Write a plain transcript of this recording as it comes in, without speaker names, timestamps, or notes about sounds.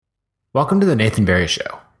Welcome to the Nathan Barry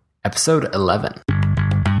Show, episode 11.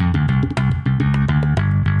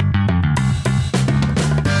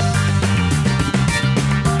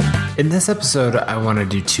 In this episode, I want to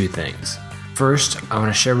do two things. First, I want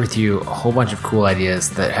to share with you a whole bunch of cool ideas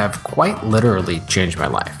that have quite literally changed my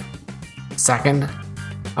life. Second,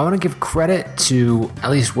 I want to give credit to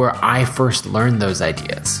at least where I first learned those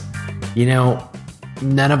ideas. You know,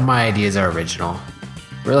 none of my ideas are original.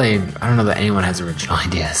 Really, I don't know that anyone has original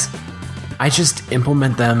ideas. I just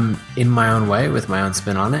implement them in my own way with my own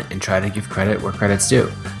spin on it and try to give credit where credit's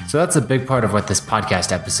due. So that's a big part of what this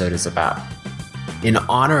podcast episode is about. In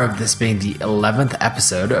honor of this being the 11th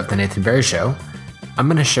episode of The Nathan Barry Show, I'm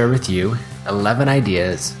going to share with you 11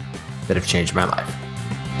 ideas that have changed my life.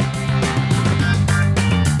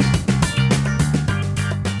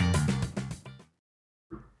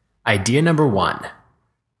 Idea number 1.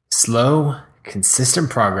 Slow, consistent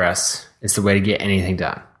progress is the way to get anything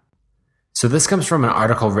done. So this comes from an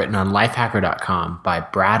article written on lifehacker.com by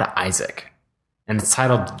Brad Isaac, and it's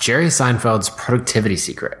titled Jerry Seinfeld's Productivity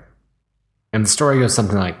Secret. And the story goes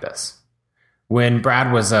something like this. When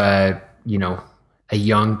Brad was a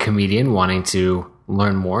young comedian wanting to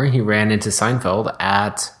learn more, he ran into Seinfeld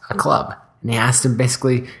at a club. And he asked him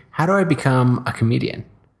basically, how do I become a comedian?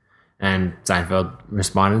 And Seinfeld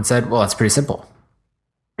responded and said, well, that's pretty simple.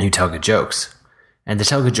 You tell good jokes. And to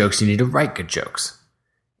tell good jokes, you need to write good jokes.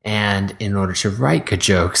 And in order to write good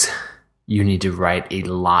jokes, you need to write a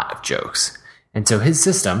lot of jokes. And so his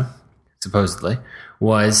system, supposedly,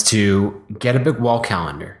 was to get a big wall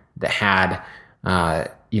calendar that had, the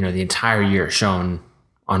entire year shown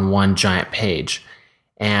on one giant page.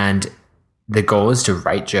 And the goal is to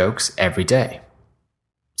write jokes every day.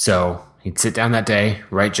 So he'd sit down that day,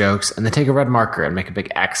 write jokes, and then take a red marker and make a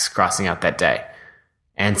big X crossing out that day.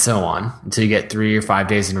 And so on until you get 3 or 5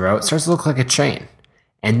 days in a row. It starts to look like a chain.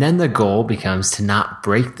 And then the goal becomes to not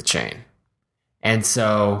break the chain. And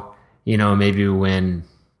so, maybe when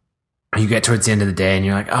you get towards the end of the day and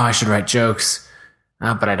you're like, oh, I should write jokes,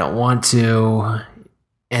 but I don't want to.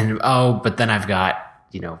 And, but then I've got,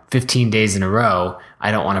 15 days in a row.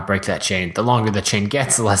 I don't want to break that chain. The longer the chain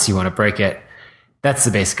gets, the less you want to break it. That's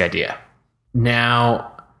the basic idea.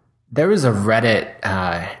 Now, there was a Reddit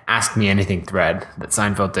Ask Me Anything thread that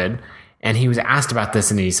Seinfeld did. And he was asked about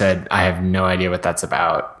this and he said, I have no idea what that's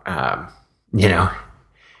about.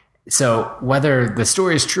 So whether the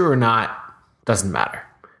story is true or not, doesn't matter.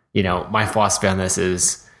 My philosophy on this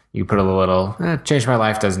is you put a little, change my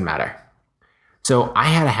life, doesn't matter. So I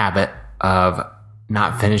had a habit of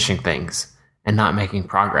not finishing things and not making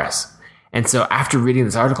progress. And so after reading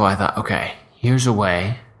this article, I thought, okay, here's a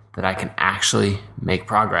way that I can actually make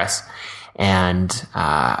progress. And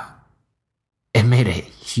it made a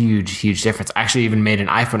huge, huge difference. I actually even made an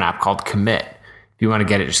iPhone app called Commit. If you want to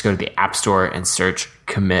get it, just go to the App Store and search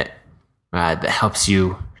Commit. That helps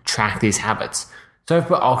you track these habits. So I've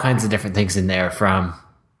put all kinds of different things in there from,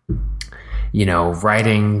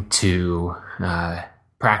 writing to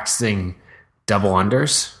practicing double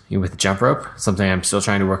unders with the jump rope, something I'm still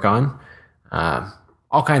trying to work on.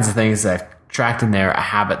 All kinds of things that I've tracked in there, a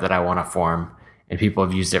habit that I want to form, and people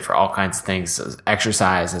have used it for all kinds of things,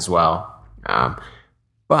 exercise as well.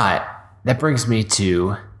 But that brings me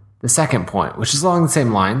to the second point, which is along the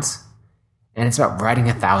same lines, and it's about writing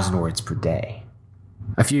 1,000 words per day.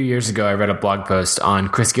 A few years ago, I read a blog post on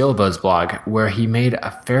Chris Guillebeau's blog where he made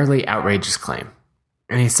a fairly outrageous claim.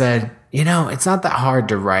 And he said, it's not that hard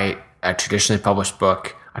to write a traditionally published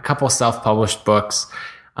book, a couple self-published books,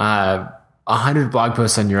 100 blog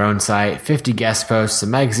posts on your own site, 50 guest posts,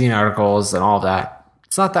 some magazine articles, and all of that.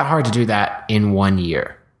 It's not that hard to do that in 1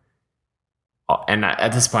 year. And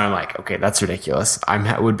at this point, I'm like, okay, that's ridiculous.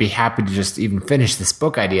 I would be happy to just even finish this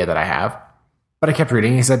book idea that I have. But I kept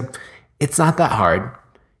reading. He said, it's not that hard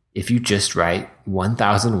if you just write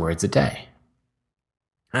 1,000 words a day.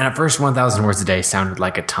 And at first, 1,000 words a day sounded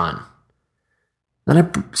like a ton. Then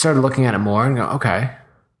I started looking at it more and go, okay,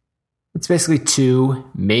 it's basically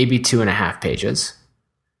 2, maybe 2.5 pages.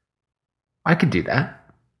 I could do that.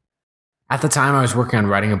 At the time, I was working on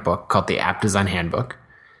writing a book called The App Design Handbook.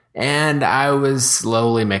 And I was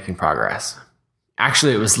slowly making progress.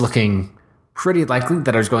 Actually, it was looking pretty likely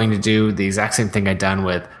that I was going to do the exact same thing I'd done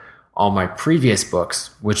with all my previous books,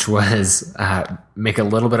 which was make a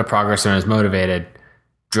little bit of progress when I was motivated,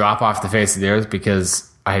 drop off the face of the earth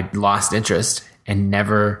because I had lost interest, and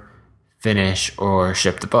never finish or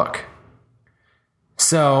ship the book.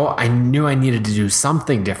 So I knew I needed to do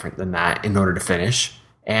something different than that in order to finish.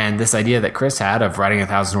 And this idea that Chris had of writing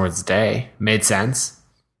 1,000 words a day made sense.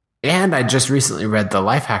 And I just recently read the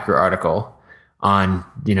Lifehacker article on,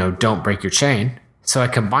 don't break your chain. So I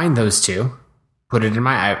combined those two, put it in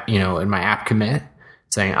my, in my app commit,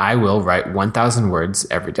 saying I will write 1,000 words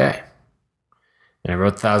every day. And I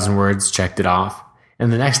wrote 1,000 words, checked it off. And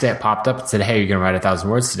the next day it popped up and said, hey, you're going to write 1,000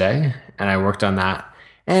 words today. And I worked on that.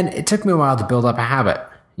 And it took me a while to build up a habit.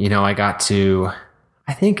 I got to,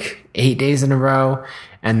 I think, 8 days in a row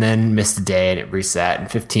and then missed a day and it reset. And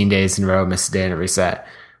 15 days in a row, missed a day and it reset.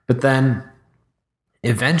 But then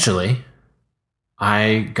eventually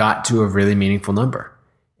I got to a really meaningful number.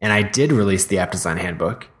 And I did release the App Design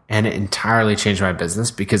Handbook, and it entirely changed my business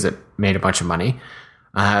because it made a bunch of money.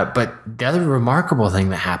 But the other remarkable thing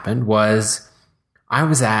that happened was I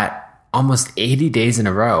was at almost 80 days in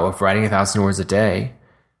a row of writing 1,000 words a day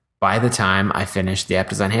by the time I finished the App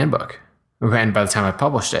Design Handbook, and by the time I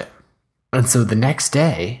published it. And so the next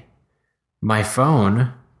day, my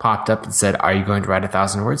phone popped up and said, are you going to write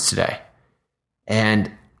 1,000 words today?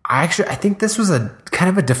 And I think this was a kind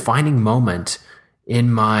of a defining moment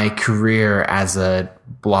in my career as a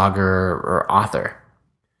blogger or author.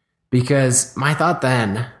 Because my thought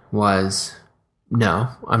then was, no,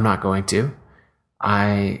 I'm not going to.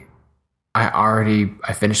 I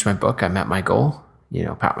finished my book. I met my goal,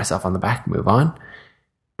 pat myself on the back, move on.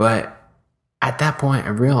 But at that point, I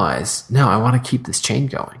realized, no, I want to keep this chain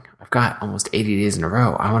going. I've got almost 80 days in a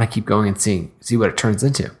row. I want to keep going and see what it turns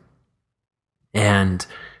into. And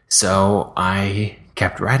so I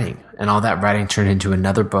kept writing, and all that writing turned into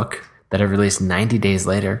another book that I released 90 days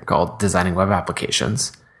later called Designing Web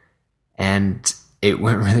Applications. And it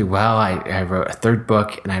went really well. I wrote a third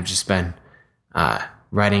book, and I've just been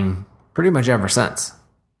writing pretty much ever since.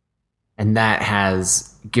 And that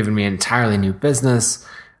has given me an entirely new business,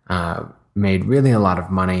 made really a lot of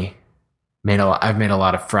money. I've made a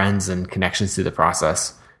lot of friends and connections through the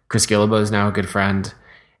process. Chris Gillibo is now a good friend,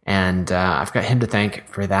 and I've got him to thank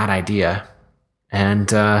for that idea. And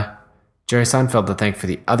Jerry Seinfeld to thank for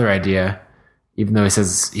the other idea, even though he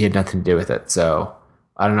says he had nothing to do with it. So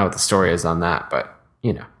I don't know what the story is on that, but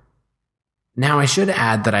Now I should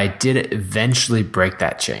add that I did eventually break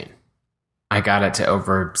that chain. I got it to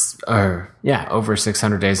over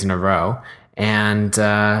 600 days in a row. And,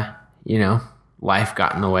 life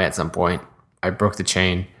got in the way at some point. I broke the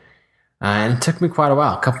chain. And it took me quite a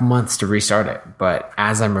while, a couple months to restart it. But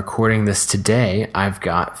as I'm recording this today, I've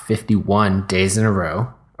got 51 days in a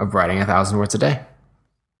row of writing 1,000 words a day.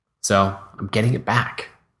 So I'm getting it back.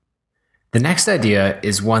 The next idea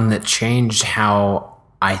is one that changed how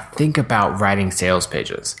I think about writing sales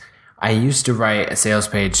pages. I used to write a sales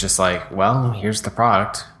page just like, well, here's the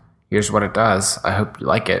product. Here's what it does. I hope you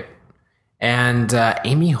like it. And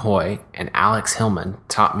Amy Hoy and Alex Hillman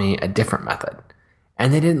taught me a different method.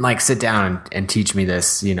 And they didn't sit down and teach me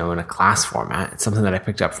this, in a class format. It's something that I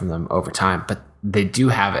picked up from them over time, but they do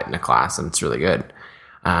have it in a class and it's really good.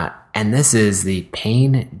 And this is the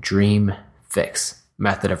pain, dream, fix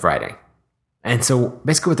method of writing. And so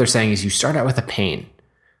basically what they're saying is you start out with a pain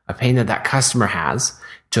that customer has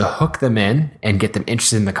to hook them in and get them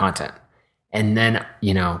interested in the content. And then,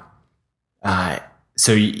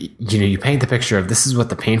 so you paint the picture of this is what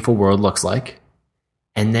the painful world looks like.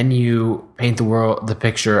 And then you paint the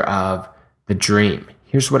picture of the dream.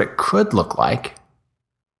 Here's what it could look like.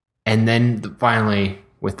 And then finally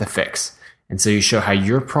with the fix. And so you show how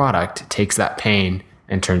your product takes that pain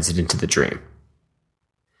and turns it into the dream.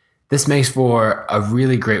 This makes for a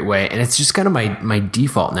really great way. And it's just kind of my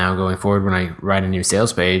default now going forward when I write a new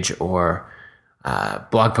sales page or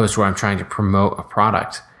blog post where I'm trying to promote a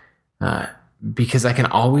product. Because I can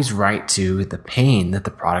always write to the pain that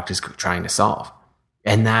the product is trying to solve.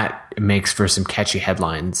 And that makes for some catchy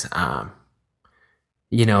headlines. One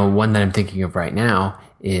that I'm thinking of right now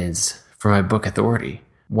is for my book Authority.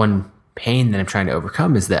 One pain that I'm trying to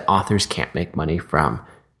overcome is that authors can't make money from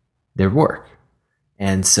their work.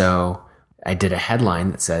 And so I did a headline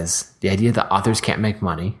that says, the idea that authors can't make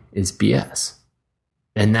money is BS.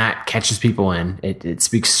 And that catches people in. It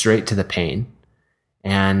speaks straight to the pain.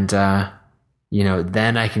 And,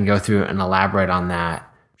 then I can go through and elaborate on that.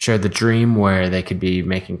 Share the dream where they could be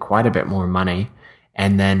making quite a bit more money,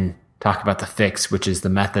 and then talk about the fix, which is the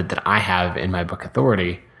method that I have in my book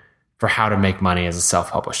Authority for how to make money as a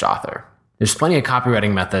self-published author. There's plenty of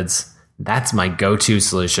copywriting methods. That's my go-to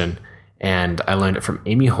solution, and I learned it from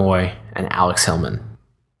Amy Hoy and Alex Hillman.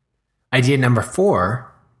 Idea number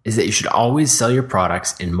 4 is that you should always sell your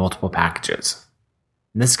products in multiple packages.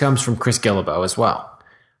 And this comes from Chris Gillibo as well.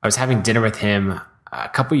 I was having dinner with him a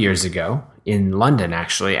couple years ago in London,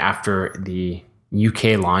 actually, after the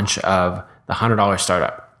UK launch of the $100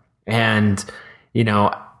 startup. And,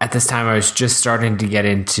 at this time I was just starting to get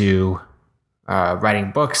into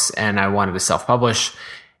writing books and I wanted to self-publish.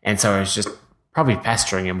 And so I was just probably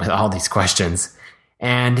pestering him with all these questions.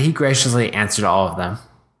 And he graciously answered all of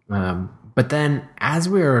them. But then as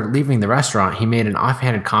we were leaving the restaurant, he made an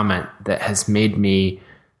offhanded comment that has made me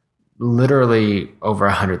literally over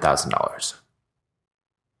 $100,000.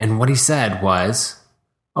 And what he said was,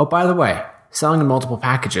 "Oh, by the way, selling in multiple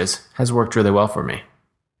packages has worked really well for me."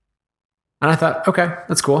 And I thought, okay,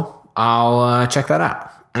 that's cool. I'll check that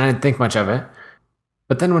out. And I didn't think much of it.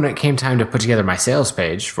 But then when it came time to put together my sales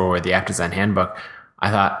page for the App Design Handbook, I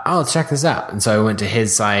thought, oh, let's check this out. And so I went to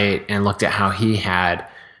his site and looked at how he had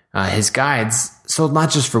his guides sold not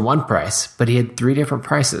just for one price, but he had 3 different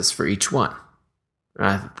prices for each one. And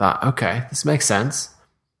I thought, okay, this makes sense.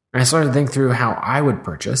 And I started to think through how I would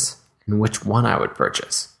purchase and which one I would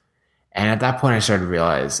purchase. And at that point, I started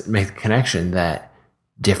to make the connection that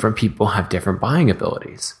different people have different buying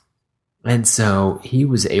abilities. And so he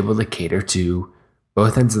was able to cater to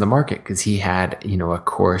both ends of the market because he had,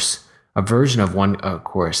 a version of one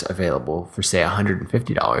course available for, say,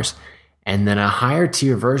 $150, and then a higher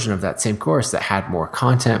tier version of that same course that had more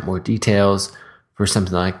content, more details for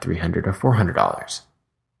something like $300 or $400.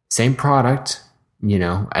 Same product,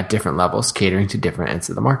 at different levels, catering to different ends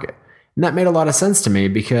of the market. And that made a lot of sense to me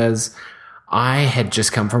because I had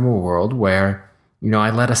just come from a world where,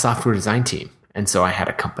 I led a software design team. And so I had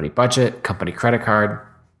a company budget, company credit card,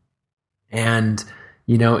 and,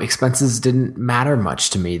 expenses didn't matter much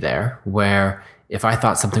to me there, where if I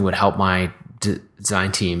thought something would help my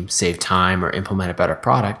design team save time or implement a better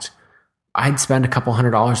product, I'd spend a couple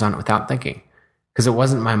 $100s on it without thinking because it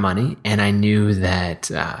wasn't my money. And I knew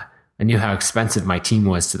that I knew how expensive my team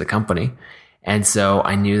was to the company. And so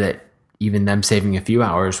I knew that even them saving a few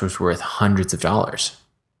hours was worth hundreds of dollars.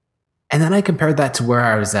 And then I compared that to where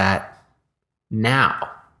I was at now.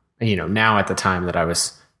 Now at the time that I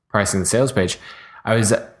was pricing the sales page, I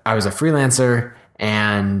was a freelancer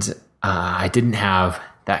and I didn't have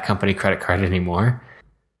that company credit card anymore.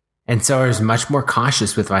 And so I was much more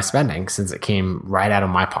cautious with my spending since it came right out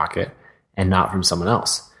of my pocket and not from someone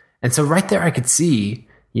else. And so right there I could see,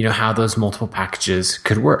 how those multiple packages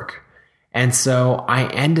could work. And so I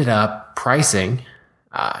ended up pricing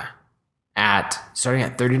starting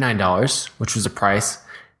at $39, which was a price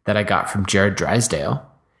that I got from Jared Drysdale.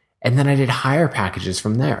 And then I did higher packages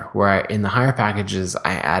from there, where in the higher packages,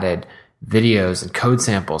 I added videos and code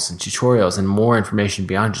samples and tutorials and more information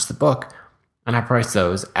beyond just the book. And I priced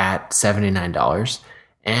those at $79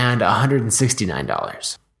 and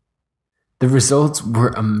 $169. The results were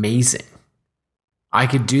amazing. I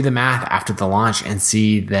could do the math after the launch and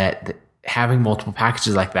see that having multiple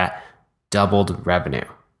packages like that doubled revenue.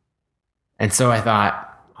 And so I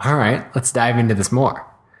thought, all right, let's dive into this more.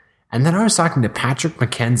 And then I was talking to Patrick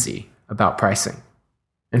McKenzie about pricing.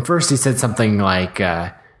 And first he said something like,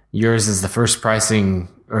 yours is the first pricing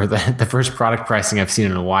or the first product pricing I've seen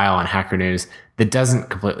in a while on Hacker News that doesn't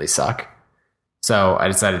completely suck. So I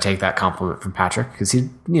decided to take that compliment from Patrick because he,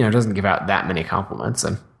 doesn't give out that many compliments,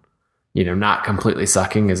 and, not completely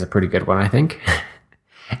sucking is a pretty good one, I think.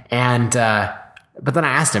 And, but then I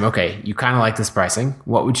asked him, okay, you kind of like this pricing.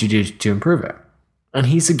 What would you do to improve it? And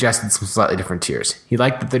he suggested some slightly different tiers. He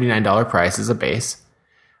liked the $39 price as a base.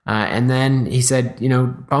 And then he said,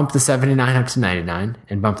 bump the $79 up to $99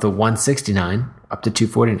 and bump the $169 up to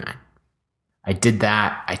 $249. I did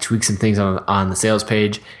that. I tweaked some things on the sales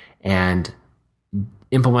page and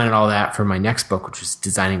implemented all that for my next book, which was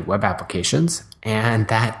designing web applications. And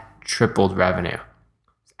that tripled revenue.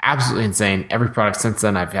 It's absolutely insane. Every product since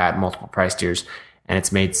then, I've had multiple price tiers, and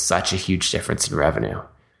it's made such a huge difference in revenue.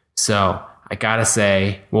 So I gotta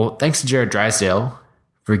say, well, thanks to Jared Drysdale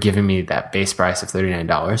for giving me that base price of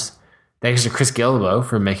 $39. Thanks to Chris Gillibo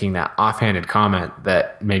for making that offhanded comment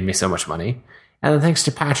that made me so much money. And then thanks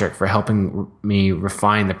to Patrick for helping me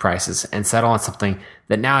refine the prices and settle on something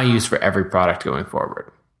that now I use for every product going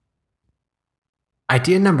forward.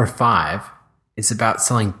 Idea number 5 is about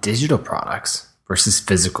selling digital products versus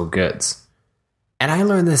physical goods. And I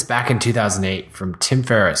learned this back in 2008 from Tim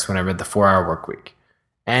Ferriss when I read The 4-Hour Workweek.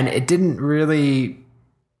 And it didn't really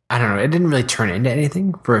turn into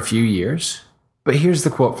anything for a few years. But here's the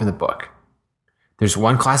quote from the book. There's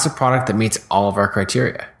one class of product that meets all of our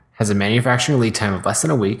criteria, has a manufacturing lead time of less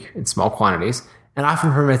than a week in small quantities, and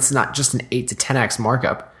often permits not just an 8 to 10x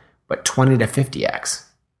markup, but 20 to 50x.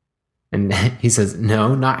 And he says,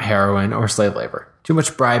 no, not heroin or slave labor. Too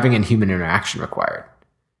much bribing and human interaction required.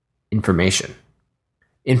 Information.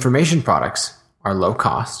 Information products are low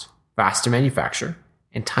cost, fast to manufacture,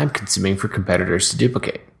 and time-consuming for competitors to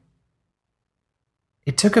duplicate.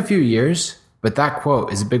 It took a few years, but that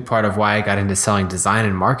quote is a big part of why I got into selling design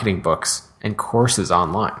and marketing books and courses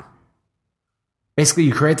online. Basically,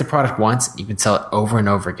 you create the product once, you can sell it over and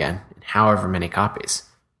over again in however many copies.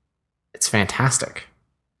 It's fantastic.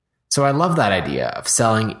 So I love that idea of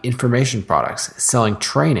selling information products, selling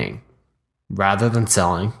training, rather than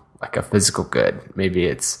selling like a physical good. Maybe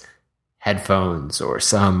it's headphones or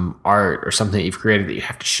some art or something that you've created that you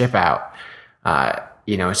have to ship out.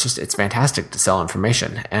 It's fantastic to sell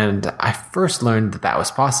information. And I first learned that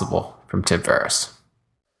was possible from Tim Ferriss.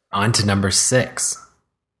 On to number 6.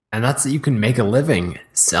 And that's that you can make a living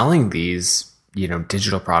selling these,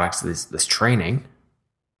 digital products, this training.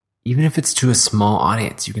 Even if it's to a small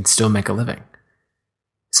audience, you can still make a living.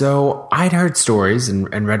 So I'd heard stories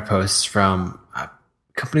and read posts from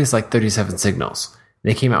companies like 37 Signals.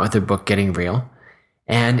 They came out with their book, Getting Real,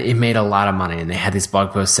 and it made a lot of money. And they had these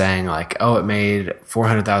blog posts saying like, oh, it made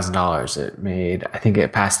 $400,000. I think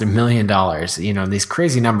it passed $1 million. These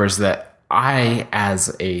crazy numbers that I,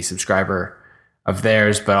 as a subscriber of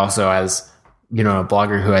theirs, but also as, a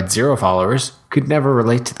blogger who had 0 followers, could never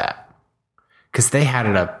relate to that. Because they had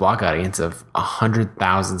a blog audience of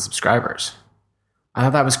 100,000 subscribers. I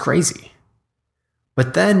thought that was crazy.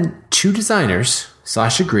 But then 2 designers,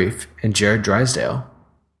 Sasha Greif and Jared Drysdale,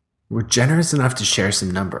 were generous enough to share some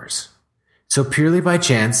numbers. So purely by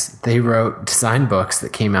chance, they wrote design books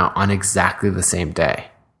that came out on exactly the same day.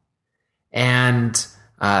 And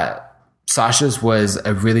Sasha's was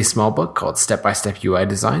a really small book called Step by Step UI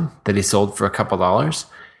Design that he sold for a couple dollars.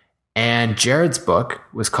 And Jared's book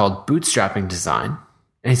was called Bootstrapping Design,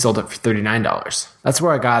 and he sold it for $39. That's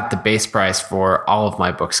where I got the base price for all of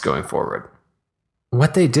my books going forward.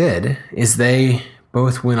 What they did is they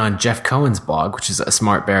both went on Jeff Cohen's blog, which is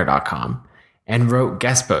smartbear.com, and wrote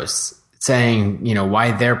guest posts saying,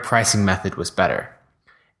 why their pricing method was better.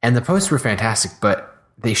 And the posts were fantastic, but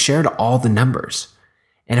they shared all the numbers.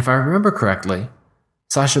 And if I remember correctly,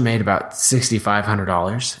 Sasha made about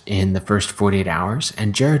 $6,500 in the first 48 hours,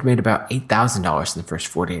 and Jared made about $8,000 in the first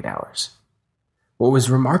 48 hours. What was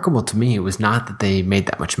remarkable to me was not that they made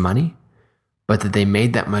that much money, but that they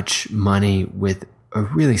made that much money with a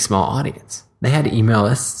really small audience. They had email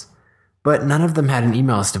lists, but none of them had an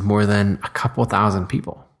email list of more than a couple thousand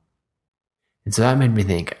people. And so that made me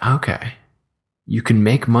think, okay, you can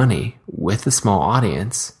make money with a small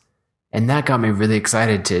audience. And that got me really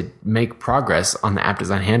excited to make progress on the App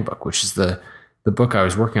Design Handbook, which is the book I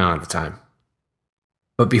was working on at the time.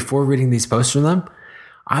 But before reading these posts from them,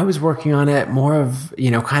 I was working on it more of,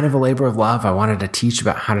 kind of a labor of love. I wanted to teach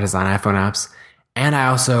about how to design iPhone apps. And I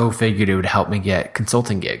also figured it would help me get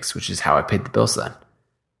consulting gigs, which is how I paid the bills then.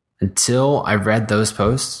 Until I read those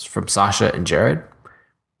posts from Sasha and Jared,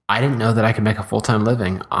 I didn't know that I could make a full-time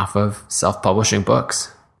living off of self-publishing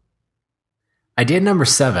books. Idea number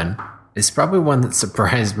 7 is probably one that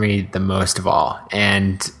surprised me the most of all.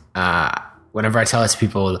 And whenever I tell this to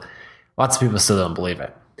people, lots of people still don't believe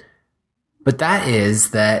it. But that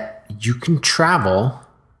is that you can travel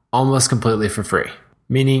almost completely for free.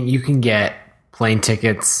 Meaning you can get plane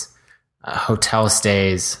tickets, hotel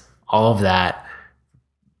stays, all of that,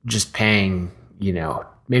 just paying,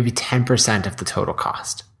 maybe 10% of the total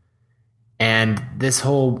cost. And this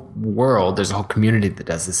whole world, there's a whole community that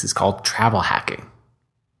does this, is called travel hacking.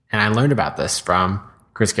 And I learned about this from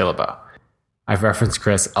Chris Guillebeau. I've referenced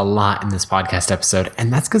Chris a lot in this podcast episode,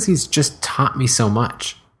 and that's because he's just taught me so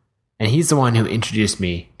much. And he's the one who introduced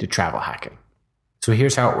me to travel hacking. So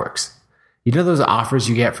here's how it works. You know those offers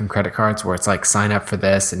you get from credit cards where it's like sign up for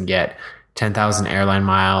this and get 10,000 airline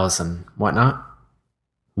miles and whatnot?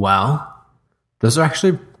 Well, those are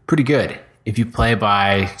actually pretty good if you play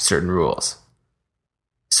by certain rules.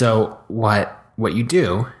 So what you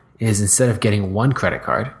do is instead of getting 1 credit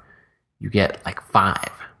card, you get like 5.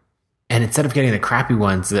 And instead of getting the crappy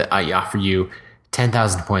ones that offer you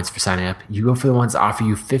 10,000 points for signing up, you go for the ones that offer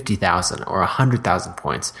you 50,000 or 100,000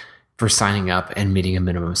 points for signing up and meeting a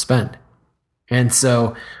minimum spend. And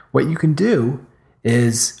so what you can do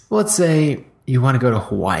is, let's say you want to go to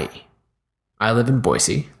Hawaii. I live in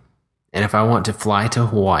Boise, and if I want to fly to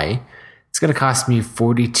Hawaii, it's going to cost me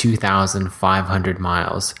 42,500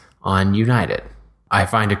 miles on United. I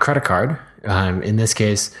find a credit card, in this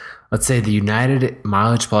case, let's say the United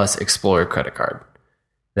Mileage Plus Explorer credit card,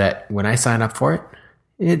 that when I sign up for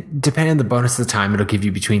it, depending on the bonus of the time, it'll give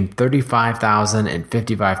you between 35,000 and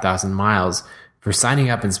 55,000 miles for signing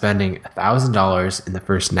up and spending $1,000 in the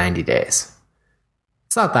first 90 days.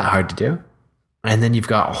 It's not that hard to do. And then you've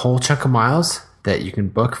got a whole chunk of miles that you can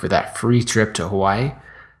book for that free trip to Hawaii.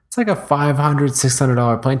 It's like a $500,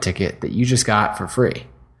 $600 plane ticket that you just got for free.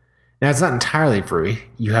 Now, it's not entirely free.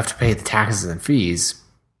 You have to pay the taxes and fees.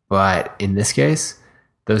 But in this case,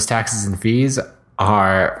 those taxes and fees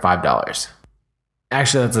are $5.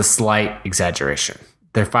 Actually, that's a slight exaggeration.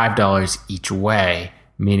 They're $5 each way,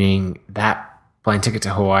 meaning that plane ticket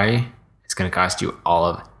to Hawaii is going to cost you all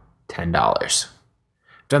of $10.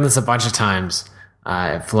 I've done this a bunch of times.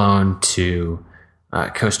 I've flown to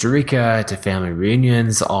Costa Rica, to family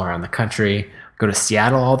reunions all around the country. Go to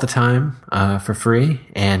Seattle all the time for free,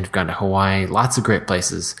 and I've gone to Hawaii. Lots of great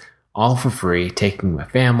places, all for free, taking my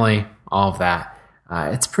family, all of that.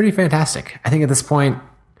 It's pretty fantastic. I think at this point,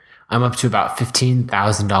 I'm up to about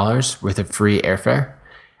 $15,000 worth of free airfare.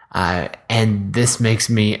 And this makes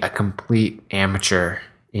me a complete amateur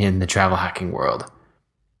in the travel hacking world.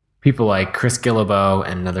 People like Chris Guillebeau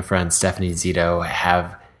and another friend, Stephanie Zito,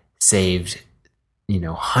 have saved,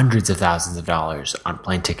 hundreds of thousands of dollars on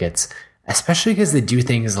plane tickets, especially because they do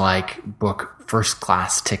things like book first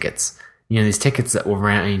class tickets. These tickets that will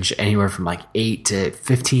range anywhere from like $8,000 to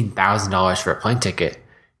 $15,000 for a plane ticket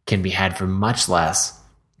can be had for much less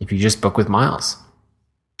if you just book with miles.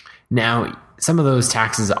 Now, some of those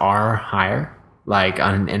taxes are higher. Like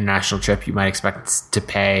on an international trip, you might expect to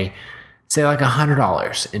pay, say, like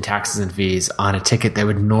 $100 in taxes and fees on a ticket that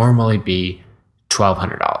would normally be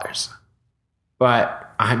 $1,200.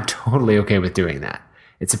 But I'm totally okay with doing that.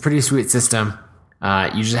 It's a pretty sweet system.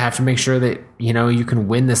 You just have to make sure that, you can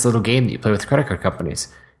win this little game that you play with credit card companies.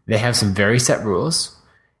 They have some very set rules.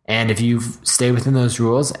 And if you stay within those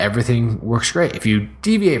rules, everything works great. If you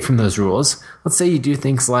deviate from those rules, let's say you do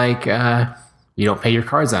things like you don't pay your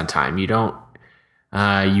cards on time. You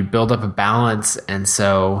build up a balance. And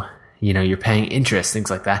so, you're paying interest, things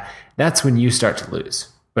like that. That's when you start to lose.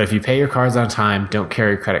 But if you pay your cards on time, don't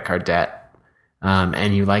carry credit card debt,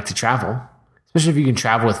 and you like to travel, especially if you can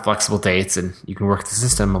travel with flexible dates and you can work the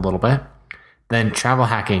system a little bit, then travel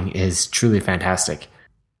hacking is truly fantastic.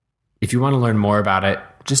 If you want to learn more about it,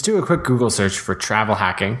 just do a quick Google search for travel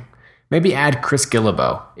hacking. Maybe add Chris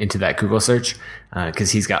Guillebeau into that Google search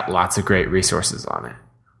because he's got lots of great resources on it.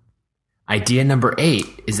 Idea number 8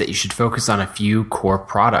 is that you should focus on a few core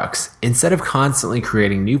products instead of constantly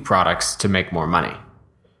creating new products to make more money.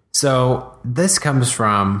 So this comes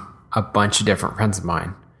from a bunch of different friends of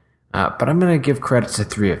mine. But I'm going to give credit to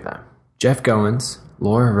 3 of them: Jeff Goins,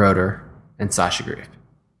 Laura Roeder, and Sasha Grief.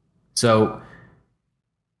 So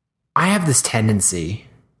I have this tendency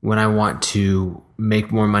when I want to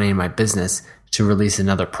make more money in my business to release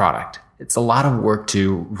another product. It's a lot of work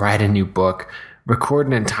to write a new book, record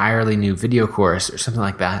an entirely new video course or something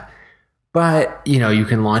like that. But, you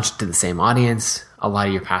can launch it to the same audience. A lot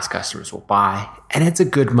of your past customers will buy, and it's a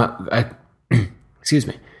good,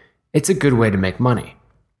 it's a good way to make money.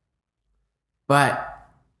 But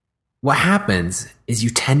what happens is you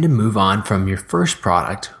tend to move on from your first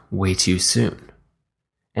product way too soon.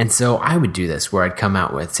 And so I would do this where I'd come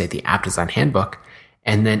out with, say, the App Design Handbook,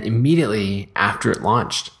 and then immediately after it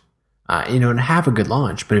launched, and have a good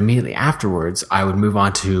launch, but immediately afterwards, I would move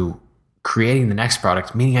on to creating the next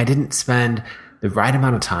product, meaning I didn't spend the right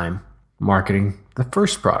amount of time marketing the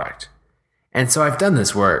first product. And so I've done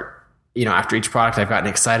this where, after each product, I've gotten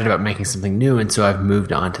excited about making something new, and so I've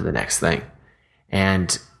moved on to the next thing.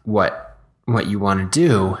 And what you want to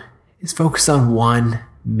do is focus on 1,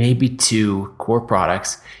 maybe 2 core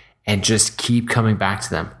products and just keep coming back to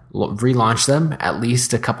them. Relaunch them at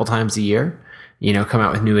least a couple times a year. Come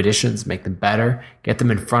out with new editions, make them better, get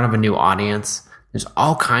them in front of a new audience. There's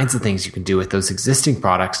all kinds of things you can do with those existing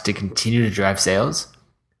products to continue to drive sales,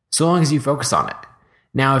 so long as you focus on it.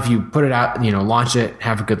 Now, if you put it out, launch it,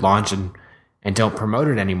 have a good launch and don't promote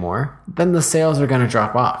it anymore, then the sales are going to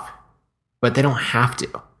drop off. But they don't have to.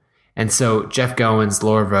 And so Jeff Goins,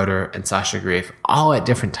 Laura Roeder, and Sasha Grief, all at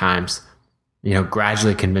different times,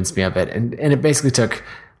 gradually convinced me of it. And it basically took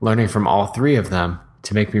learning from all 3 of them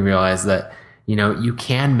to make me realize that, you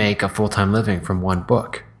can make a full-time living from one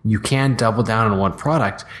book. You can double down on one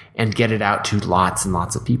product and get it out to lots and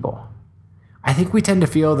lots of people. I think we tend to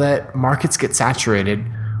feel that markets get saturated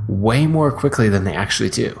way more quickly than they actually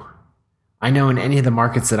do. I know in any of the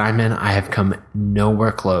markets that I'm in, I have come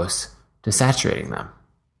nowhere close to saturating them.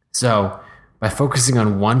 So by focusing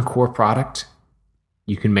on one core product,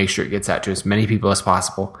 you can make sure it gets out to as many people as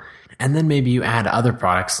possible. And then maybe you add other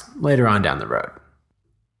products later on down the road.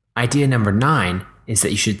 Idea number 9 is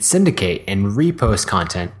that you should syndicate and repost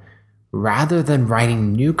content rather than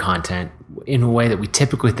writing new content in a way that we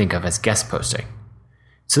typically think of as guest posting.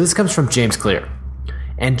 So this comes from James Clear.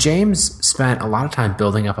 And James spent a lot of time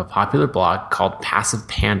building up a popular blog called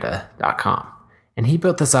PassivePanda.com. And he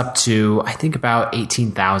built this up to, I think, about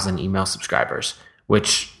 18,000 email subscribers,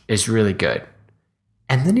 which is really good.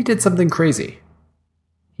 And then he did something crazy.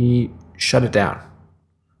 He shut it down.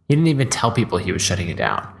 He didn't even tell people he was shutting it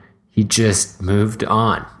down. He just moved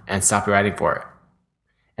on and stopped writing for it.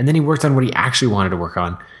 And then he worked on what he actually wanted to work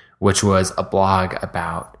on, which was a blog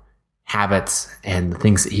about habits and the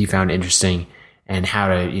things that he found interesting and how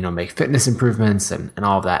to, make fitness improvements and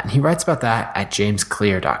all of that. And he writes about that at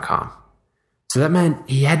jamesclear.com. So that meant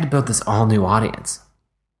he had to build this all new audience.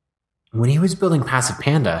 When he was building Passive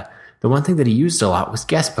Panda, the one thing that he used a lot was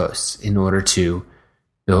guest posts in order to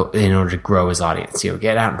grow his audience,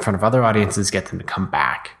 get out in front of other audiences, get them to come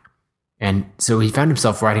back. And so he found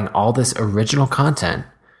himself writing all this original content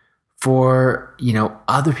for,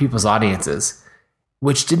 other people's audiences,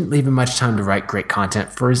 which didn't leave him much time to write great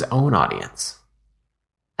content for his own audience.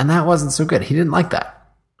 And that wasn't so good. He didn't like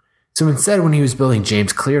that. So instead, when he was building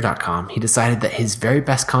jamesclear.com, he decided that his very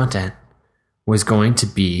best content was going to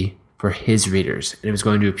be for his readers, and it was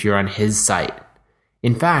going to appear on his site.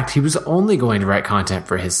 In fact, he was only going to write content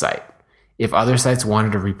for his site. If other sites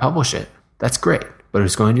wanted to republish it, that's great, but it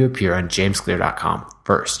was going to appear on jamesclear.com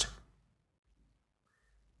first.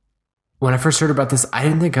 When I first heard about this, I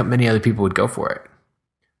didn't think many other people would go for it.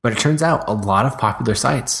 But it turns out a lot of popular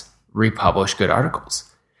sites republish good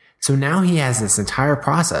articles. So now he has this entire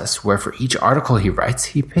process where for each article he writes,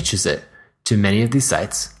 he pitches it to many of these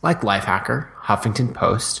sites like Lifehacker, Huffington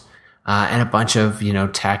Post, and a bunch of,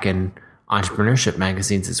 tech and entrepreneurship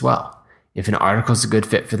magazines as well. If an article is a good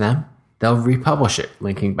fit for them, they'll republish it,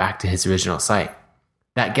 linking back to his original site.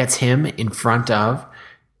 That gets him in front of,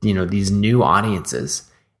 these new audiences,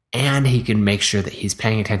 and he can make sure that he's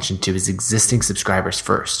paying attention to his existing subscribers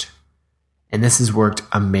first. And this has worked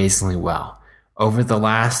amazingly well. Over the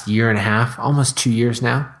last year and a half, almost 2 years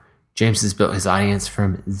now, James has built his audience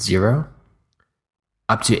from 0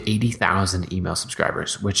 up to 80,000 email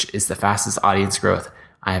subscribers, which is the fastest audience growth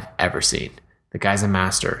I have ever seen. The guy's a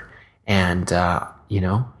master. And,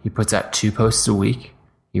 he puts out 2 posts a week.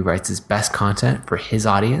 He writes his best content for his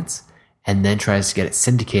audience and then tries to get it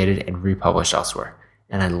syndicated and republished elsewhere.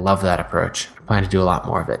 And I love that approach. I plan to do a lot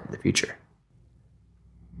more of it in the future.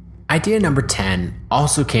 Idea number 10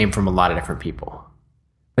 also came from a lot of different people.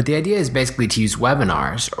 But the idea is basically to use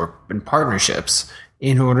webinars or partnerships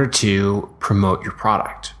in order to promote your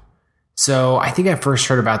product. So I think I first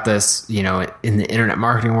heard about this, in the internet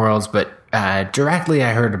marketing worlds, but directly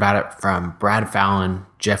I heard about it from Brad Fallon,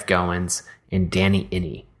 Jeff Goins, and Danny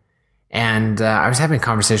Iny. And I was having a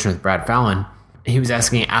conversation with Brad Fallon. He was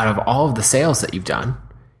asking, out of all of the sales that you've done,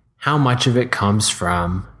 how much of it comes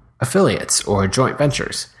from affiliates or joint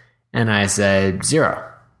ventures? And I said, 0.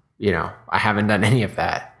 I haven't done any of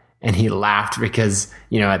that. And he laughed because,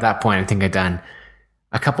 at that point, I think I'd done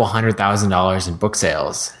a couple $100,000 in book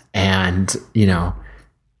sales. And,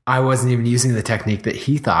 I wasn't even using the technique that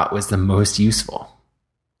he thought was the most useful.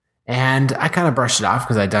 And I kind of brushed it off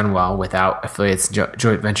because I'd done well without affiliates and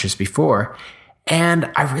joint ventures before.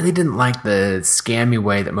 And I really didn't like the scammy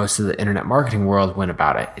way that most of the internet marketing world went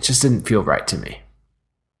about it. It just didn't feel right to me.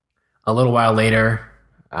 A little while later,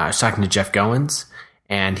 I was talking to Jeff Goins,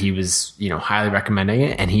 and he was, highly recommending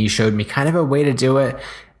it. And he showed me kind of a way to do it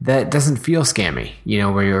that doesn't feel scammy,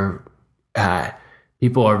 where you're,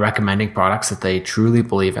 people are recommending products that they truly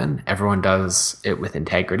believe in. Everyone does it with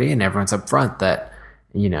integrity, and everyone's upfront that,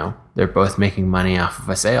 they're both making money off of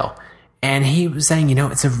a sale. And he was saying,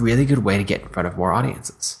 it's a really good way to get in front of more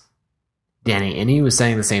audiences. Danny Iny was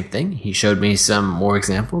saying the same thing. He showed me some more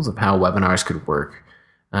examples of how webinars could work.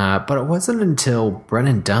 But it wasn't until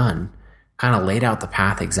Brennan Dunn kind of laid out the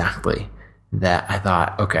path exactly that I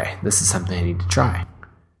thought, okay, this is something I need to try.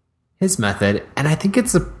 His method, and I think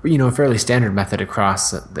it's a fairly standard method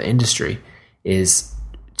across the industry, is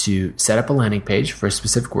to set up a landing page for a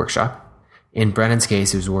specific workshop. In Brennan's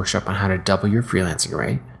case, it was a workshop on how to double your freelancing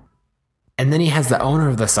rate. And then he has the owner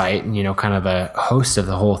of the site and, kind of the host of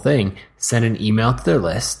the whole thing send an email to their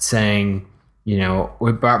list saying,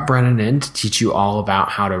 we brought Brennan in to teach you all about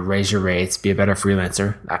how to raise your rates, be a better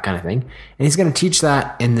freelancer, that kind of thing. And he's going to teach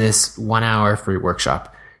that in this 1-hour free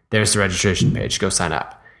workshop. There's the registration page. Go sign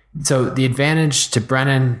up. So the advantage to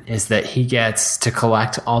Brennan is that he gets to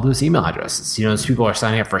collect all those email addresses. Those people are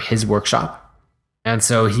signing up for his workshop. And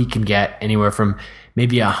so he can get anywhere from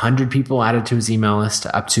maybe 100 people added to his email list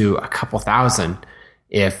up to a couple thousand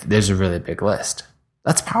if there's a really big list.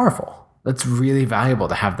 That's powerful. That's really valuable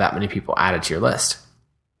to have that many people added to your list.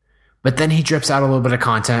 But then he drips out a little bit of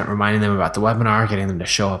content, reminding them about the webinar, getting them to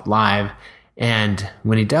show up live. And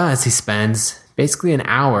when he does, he spends basically an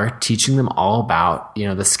hour teaching them all about,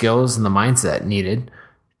 the skills and the mindset needed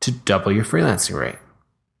to double your freelancing rate.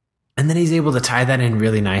 And then he's able to tie that in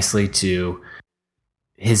really nicely to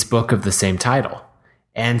his book of the same title.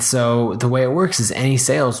 And so the way it works is any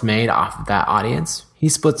sales made off of that audience, he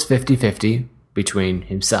splits 50-50 between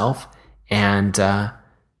himself and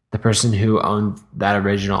the person who owned that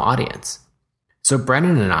original audience. So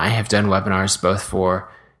Brennan and I have done webinars both for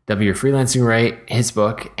W Your Freelancing Rate, his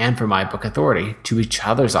book, and for my book Authority to each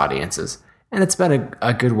other's audiences. And it's been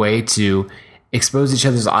a good way to expose each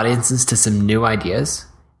other's audiences to some new ideas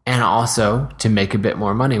and also to make a bit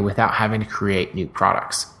more money without having to create new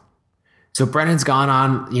products. So Brennan's gone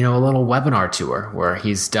on, a little webinar tour where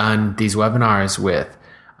he's done these webinars with,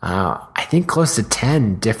 I think, close to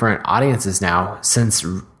 10 different audiences now since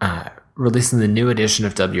releasing the new edition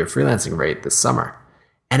of W Your Freelancing Rate this summer.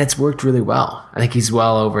 And it's worked really well. I think he's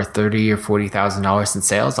well over $30,000 or $40,000 in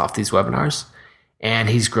sales off these webinars. And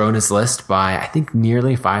he's grown his list by, I think,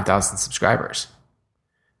 nearly 5,000 subscribers.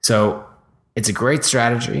 So it's a great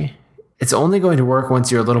strategy. It's only going to work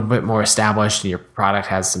once you're a little bit more established and your product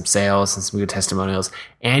has some sales and some good testimonials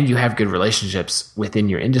and you have good relationships within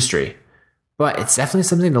your industry. But it's definitely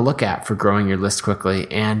something to look at for growing your list quickly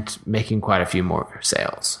and making quite a few more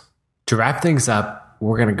sales. To wrap things up,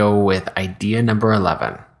 we're going to go with idea number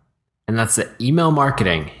 11. And that's that email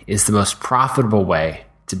marketing is the most profitable way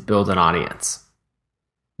to build an audience.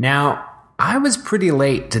 Now, I was pretty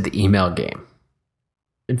late to the email game.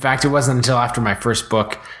 In fact, it wasn't until after my first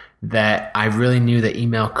book that I really knew that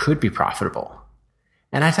email could be profitable.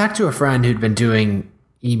 And I talked to a friend who'd been doing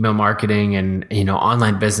email marketing and,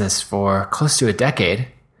 online business for close to a decade.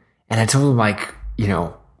 And I told him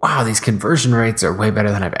wow, these conversion rates are way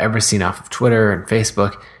better than I've ever seen off of Twitter and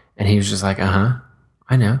Facebook. And he was just like, I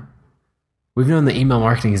know. We've known that email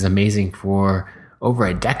marketing is amazing for over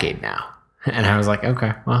a decade now. And I was like,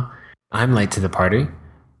 okay, well, I'm late to the party,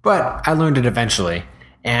 but I learned it eventually.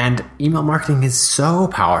 And email marketing is so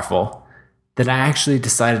powerful that I actually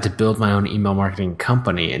decided to build my own email marketing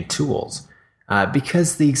company and tools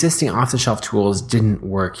because the existing off-the-shelf tools didn't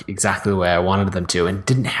work exactly the way I wanted them to and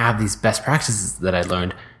didn't have these best practices that I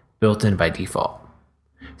learned built in by default.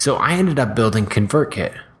 So I ended up building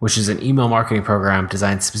ConvertKit, which is an email marketing program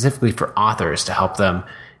designed specifically for authors to help them,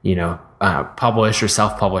 publish or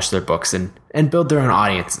self-publish their books and build their own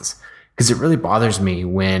audiences. Because it really bothers me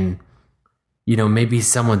when maybe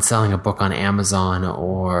someone's selling a book on Amazon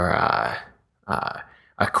or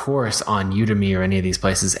a course on Udemy or any of these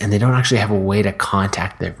places, and they don't actually have a way to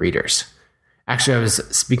contact their readers. Actually, I was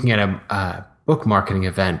speaking at a book marketing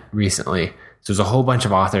event recently. So there's a whole bunch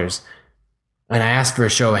of authors, and I asked for a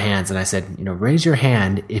show of hands, and I said, raise your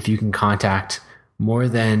hand if you can contact more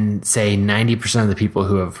than, say, 90% of the people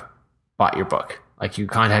who have bought your book. Like, you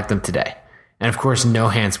contact them today. And of course, no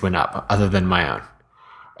hands went up other than my own.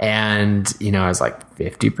 And, I was like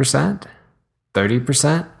 50%,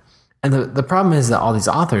 30%. And the problem is that all these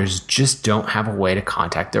authors just don't have a way to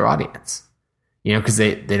contact their audience, because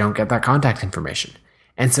they don't get that contact information.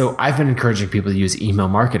 And so I've been encouraging people to use email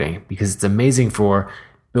marketing because it's amazing for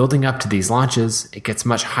building up to these launches. It gets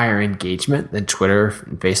much higher engagement than Twitter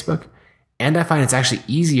and Facebook. And I find it's actually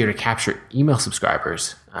easier to capture email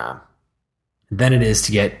subscribers than it is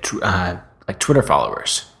to get Twitter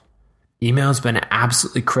followers. Email has been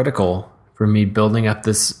absolutely critical for me building up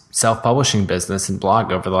this self-publishing business and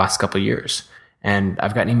blog over the last couple of years. And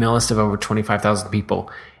I've got an email list of over 25,000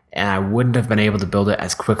 people, and I wouldn't have been able to build it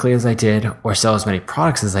as quickly as I did or sell as many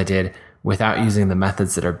products as I did without using the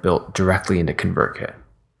methods that are built directly into ConvertKit.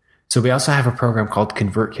 So we also have a program called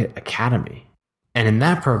ConvertKit Academy. And in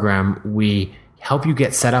that program, we help you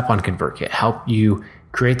get set up on ConvertKit, help you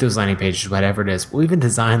create those landing pages, whatever it is. We'll even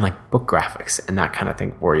design book graphics and that kind of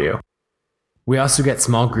thing for you. We also get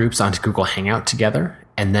small groups onto Google Hangout together,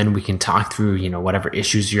 and then we can talk through, whatever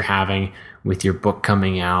issues you're having with your book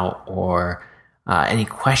coming out or any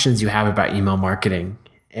questions you have about email marketing.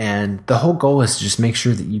 And the whole goal is to just make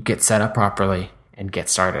sure that you get set up properly and get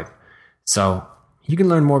started. So you can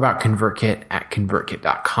learn more about ConvertKit at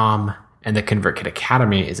convertkit.com, and the ConvertKit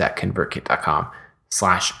Academy is at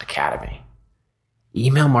convertkit.com/academy.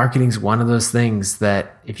 Email marketing is one of those things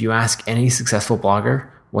that if you ask any successful blogger,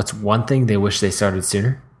 what's one thing they wish they started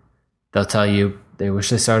sooner? They'll tell you they wish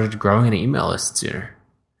they started growing an email list sooner.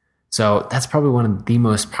 So that's probably one of the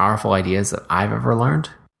most powerful ideas that I've ever learned.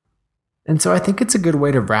 And so I think it's a good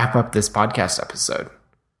way to wrap up this podcast episode.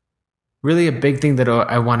 Really, a big thing that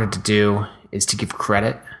I wanted to do is to give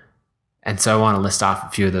credit. And so I want to list off a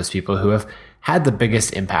few of those people who have had the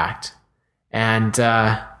biggest impact. And,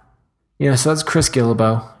 so that's Chris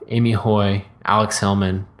Guillebeau, Amy Hoy, Alex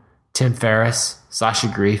Hillman, Tim Ferriss, Sasha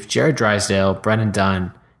Grief, Jared Drysdale, Brennan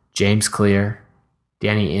Dunn, James Clear,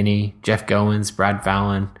 Danny Inney, Jeff Goins, Brad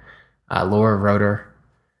Fallon, Laura Roeder.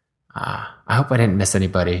 I hope I didn't miss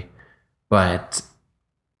anybody, but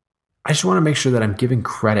I just want to make sure that I'm giving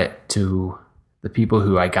credit to the people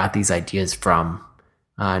who I got these ideas from.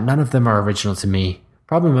 None of them are original to me.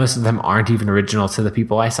 Probably most of them aren't even original to the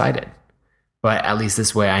people I cited. But at least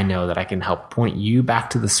this way I know that I can help point you back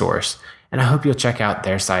to the source, and I hope you'll check out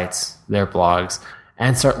their sites, their blogs,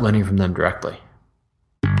 and start learning from them directly.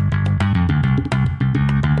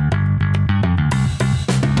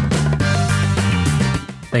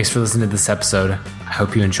 Thanks for listening to this episode. I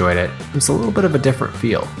hope you enjoyed it. It was a little bit of a different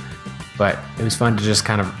feel, but it was fun to just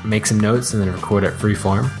kind of make some notes and then record it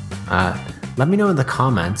freeform. Let me know in the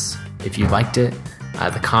comments if you liked it.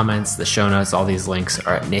 The comments, the show notes, all these links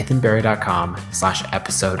are at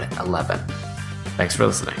nathanbarry.com/episode 11. Thanks for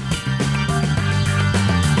listening.